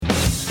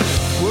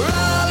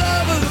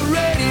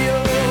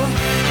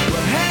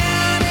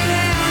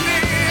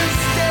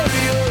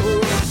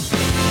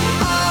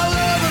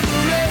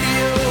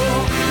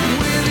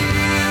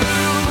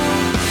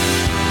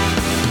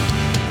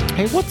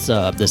What's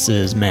up? This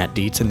is Matt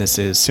Dietz, and this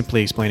is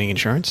Simply Explaining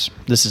Insurance.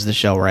 This is the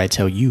show where I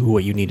tell you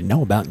what you need to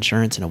know about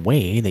insurance in a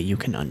way that you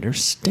can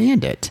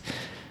understand it.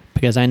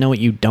 Because I know what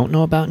you don't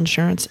know about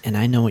insurance, and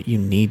I know what you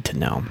need to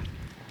know.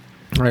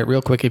 All right,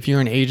 real quick, if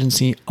you're an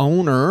agency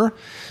owner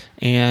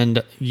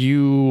and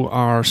you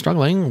are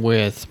struggling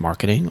with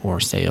marketing or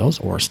sales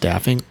or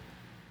staffing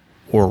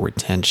or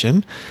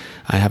retention,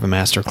 I have a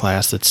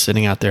masterclass that's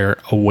sitting out there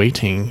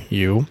awaiting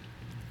you.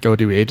 Go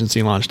to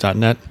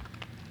agencylaunch.net.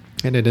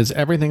 And it is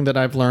everything that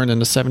I've learned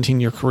in a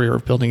 17-year career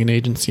of building an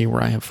agency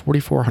where I have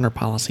 4,400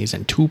 policies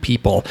and 2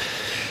 people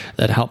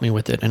that help me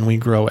with it, and we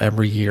grow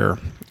every year.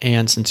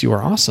 And since you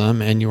are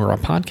awesome and you are a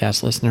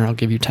podcast listener, I'll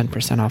give you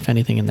 10% off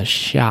anything in the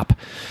shop.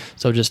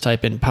 So just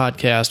type in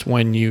podcast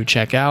when you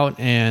check out,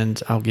 and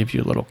I'll give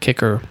you a little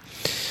kicker.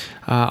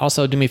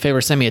 Also, do me a favor,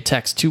 send me a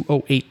text,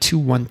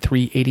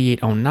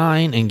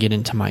 208-213-8809, and get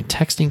into my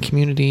texting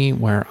community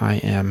where I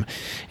am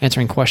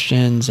answering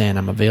questions and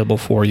I'm available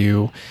for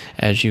you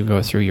as you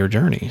go through your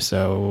journey.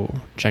 So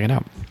check it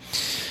out.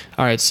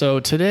 All right,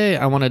 so today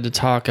I wanted to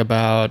talk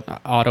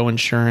about auto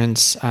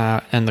insurance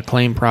and the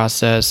claim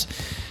process.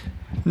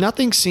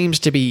 Nothing seems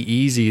to be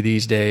easy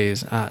these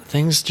days.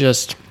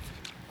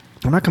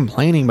 I'm not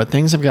complaining, but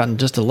things have gotten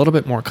just a little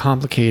bit more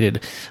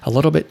complicated, a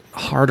little bit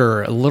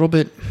harder, a little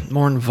bit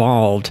more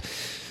involved,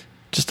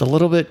 just a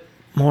little bit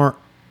more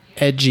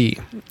edgy.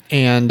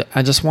 And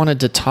I just wanted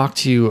to talk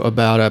to you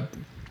about a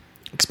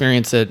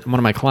experience that one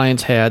of my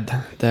clients had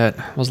that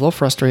was a little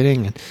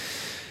frustrating,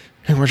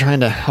 and we're trying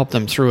to help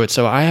them through it.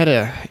 So I had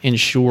a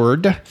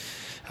insured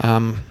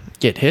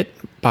get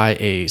hit by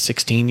a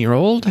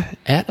 16-year-old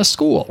at a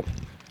school.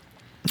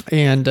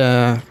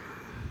 And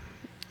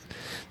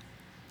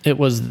it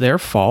was their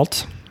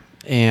fault,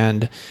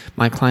 and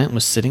my client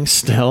was sitting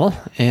still.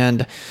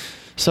 And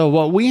so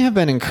what we have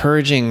been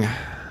encouraging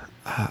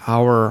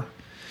our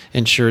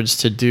insureds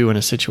to do in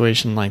a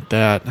situation like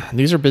that,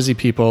 these are busy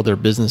people, they're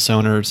business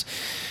owners,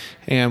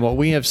 and what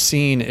we have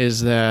seen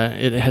is that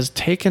it has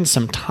taken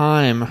some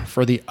time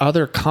for the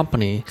other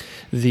company,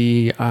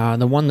 the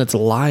one that's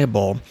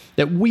liable,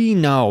 that we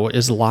know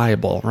is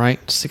liable, right?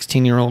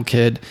 16-year-old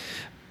kid.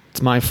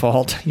 It's my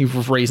fault.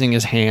 He's raising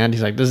his hand.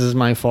 He's like, this is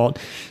my fault.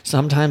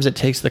 Sometimes it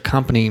takes the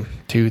company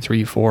 2,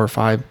 3, 4,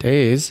 5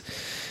 days,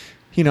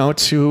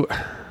 to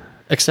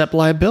accept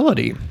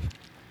liability.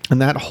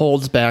 And that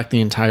holds back the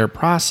entire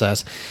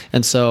process.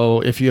 And so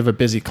if you have a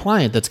busy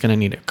client that's going to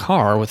need a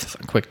car with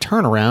a quick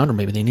turnaround, or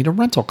maybe they need a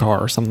rental car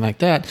or something like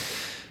that,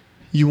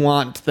 you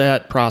want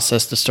that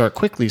process to start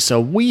quickly. So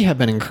we have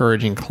been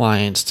encouraging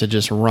clients to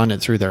just run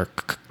it through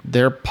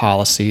their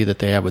policy that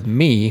they have with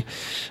me,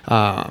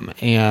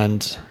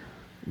 and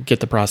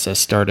get the process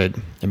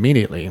started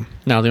immediately.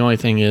 Now, the only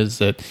thing is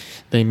that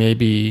they may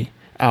be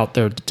out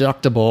their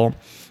deductible,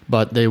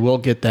 but they will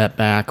get that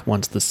back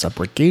once the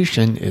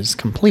subrogation is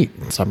complete.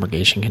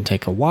 Subrogation can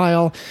take a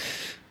while,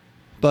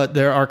 but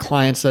there are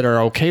clients that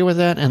are okay with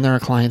that, and there are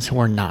clients who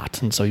are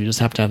not. And so you just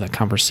have to have that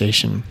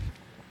conversation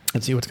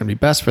and see what's going to be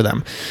best for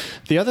them.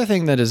 The other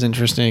thing that is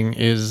interesting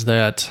is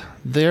that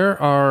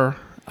there are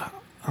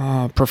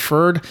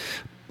preferred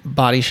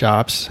body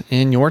shops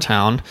in your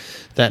town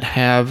that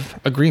have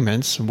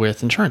agreements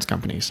with insurance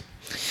companies.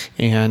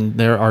 And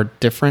there are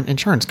different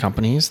insurance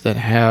companies that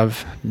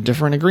have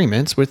different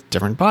agreements with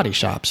different body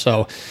shops.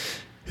 So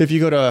if you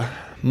go to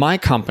my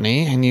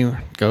company and you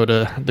go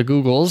to the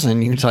Googles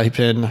and you type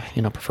in,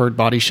 preferred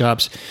body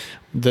shops,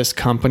 this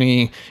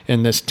company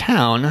in this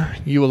town,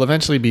 you will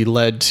eventually be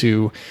led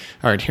to,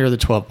 all right, here are the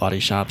 12 body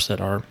shops that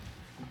are,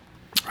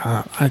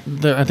 I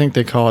think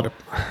they call it,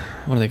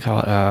 what do they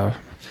call it?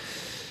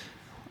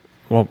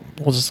 Well,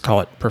 we'll just call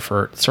it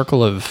preferred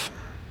circle of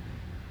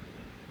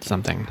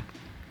something.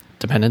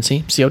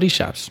 Dependency, COD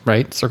shops,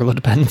 right? Circle of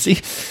dependency.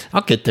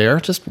 I'll get there.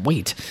 Just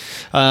wait.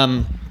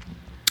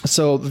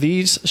 So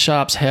these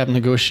shops have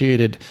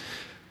negotiated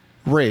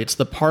rates.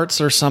 The parts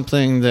are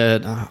something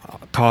that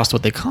cost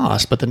what they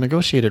cost, but the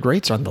negotiated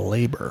rates are on the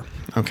labor.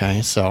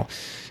 Okay, so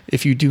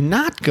if you do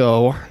not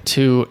go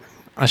to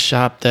a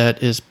shop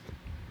that is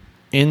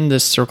in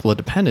this circle of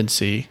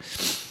dependency,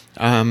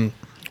 what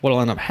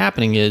will end up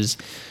happening is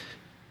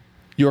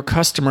your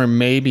customer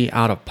may be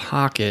out of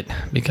pocket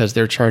because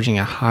they're charging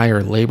a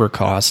higher labor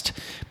cost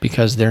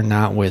because they're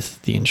not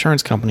with the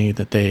insurance company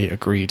that they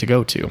agree to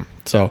go to.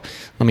 So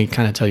let me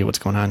kind of tell you what's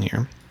going on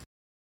here.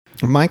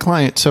 My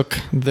client took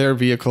their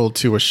vehicle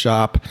to a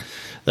shop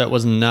that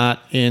was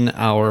not in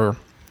our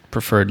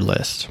preferred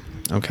list.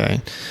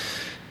 Okay.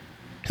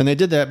 And they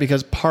did that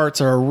because parts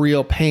are a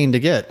real pain to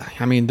get.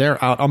 I mean,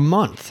 they're out a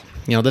month.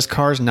 This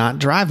car's not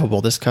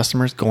drivable. This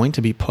customer is going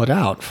to be put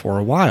out for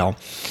a while.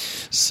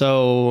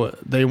 So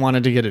they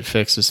wanted to get it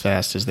fixed as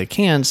fast as they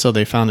can. So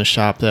they found a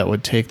shop that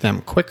would take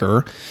them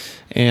quicker.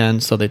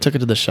 And so they took it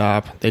to the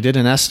shop. They did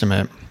an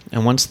estimate.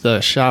 And once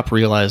the shop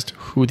realized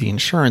who the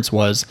insurance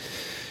was,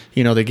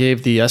 they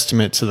gave the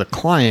estimate to the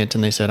client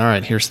and they said, all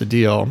right, here's the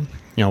deal.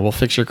 We'll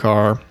fix your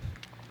car.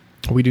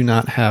 We do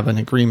not have an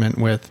agreement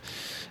with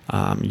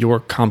your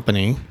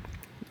company.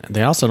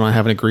 They also don't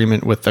have an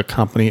agreement with the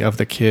company of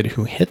the kid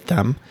who hit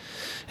them.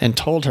 and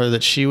told her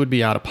that she would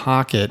be out of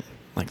pocket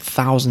like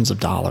thousands of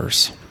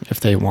dollars if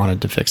they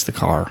wanted to fix the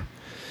car,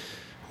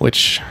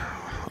 which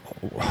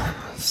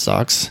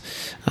sucks.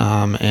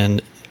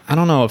 And I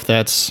don't know if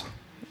that's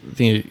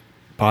the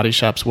body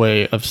shop's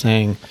way of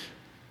saying,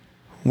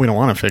 we don't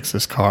want to fix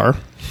this car,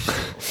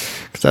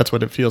 because that's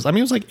what it feels. I mean,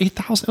 it was like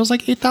 $8,000. It was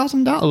like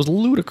 $8,000. It was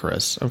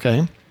ludicrous.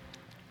 Okay.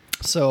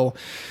 So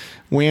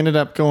we ended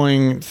up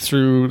going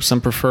through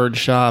some preferred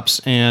shops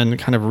and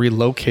kind of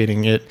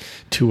relocating it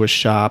to a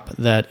shop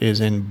that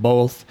is in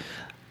both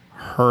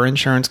her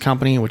insurance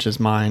company, which is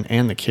mine,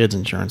 and the kids'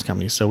 insurance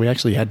company. So we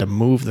actually had to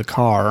move the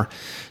car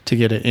to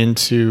get it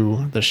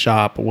into the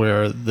shop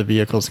where the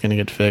vehicle is going to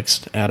get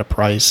fixed at a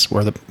price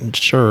where the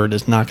insured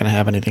is not going to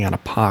have anything out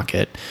of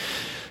pocket.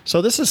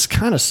 So this is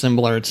kind of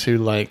similar to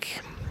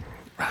like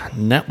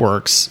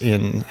networks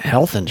in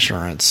health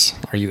insurance.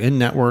 Are you in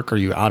network or are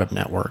you out of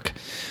network?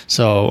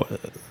 So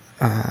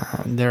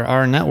there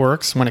are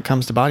networks when it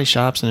comes to body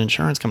shops and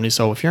insurance companies.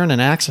 So if you're in an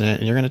accident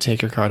and you're going to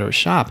take your car to a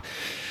shop,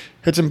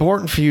 it's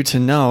important for you to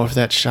know if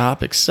that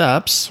shop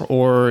accepts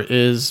or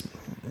is,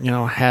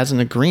 has an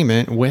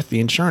agreement with the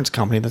insurance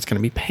company that's going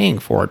to be paying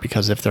for it.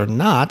 Because if they're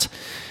not,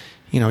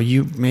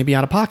 you may be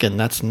out of pocket, and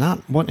that's not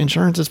what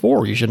insurance is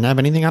for. You shouldn't have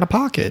anything out of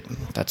pocket.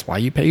 That's why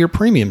you pay your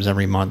premiums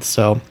every month.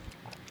 So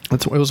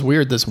it was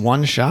weird. This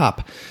one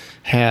shop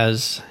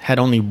had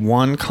only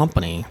one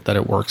company that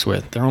it works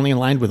with. They're only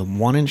aligned with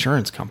one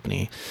insurance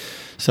company.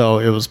 So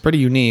it was pretty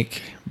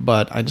unique,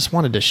 but I just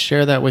wanted to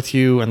share that with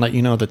you and let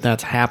you know that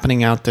that's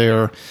happening out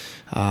there.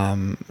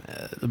 The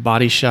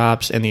body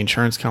shops and the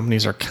insurance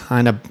companies are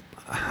kind of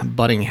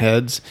butting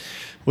heads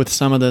with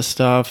some of this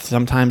stuff.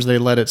 Sometimes they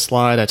let it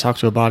slide. I talked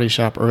to a body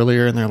shop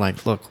earlier, and they're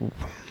like, look,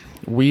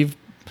 we've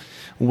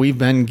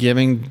been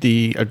giving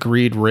the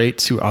agreed rate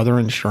to other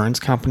insurance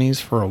companies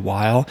for a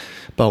while,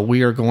 but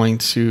we are going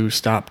to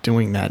stop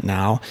doing that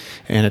now.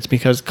 And it's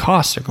because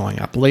costs are going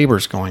up.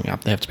 Labor's going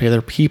up. They have to pay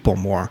their people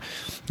more.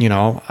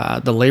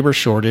 The labor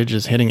shortage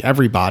is hitting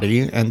everybody.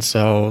 And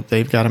so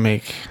they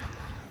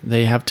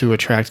have to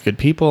attract good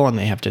people, and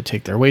they have to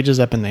take their wages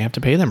up, and they have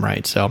to pay them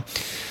right. So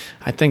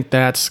I think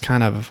that's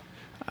kind of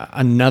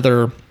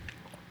another,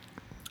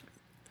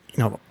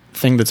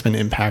 thing that's been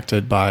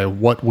impacted by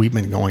what we've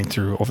been going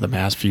through over the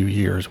past few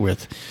years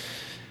with,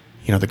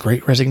 the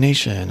Great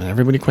Resignation and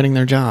everybody quitting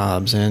their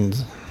jobs and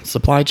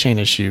supply chain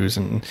issues.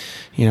 And,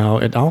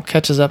 it all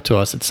catches up to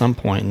us at some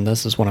point, and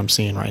this is what I'm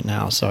seeing right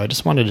now. So I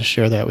just wanted to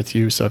share that with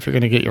you. So if you're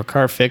going to get your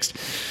car fixed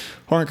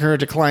or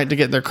encourage a client to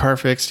get their car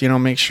fixed,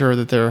 make sure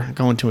that they're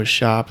going to a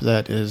shop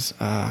that is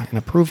an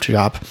approved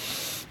shop,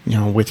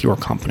 with your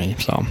company.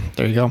 So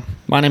there you go.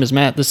 My name is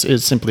Matt. This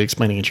is Simply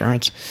Explaining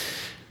Insurance.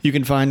 You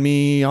can find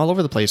me all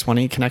over the place. Why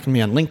don't you connect with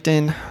me on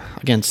LinkedIn?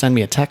 Again, send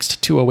me a text,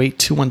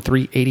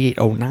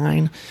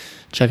 208-213-8809.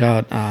 Check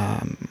out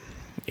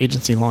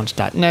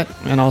agencylaunch.net,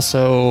 and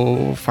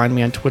also find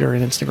me on Twitter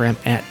and Instagram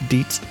at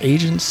Dietz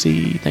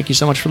Agency. Thank you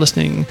so much for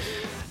listening,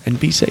 and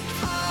be safe.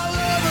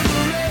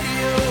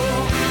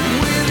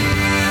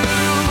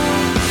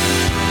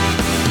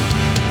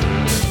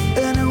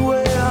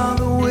 Anywhere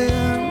the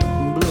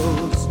wind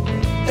blows,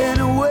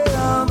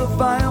 anywhere the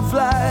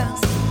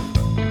fireflies.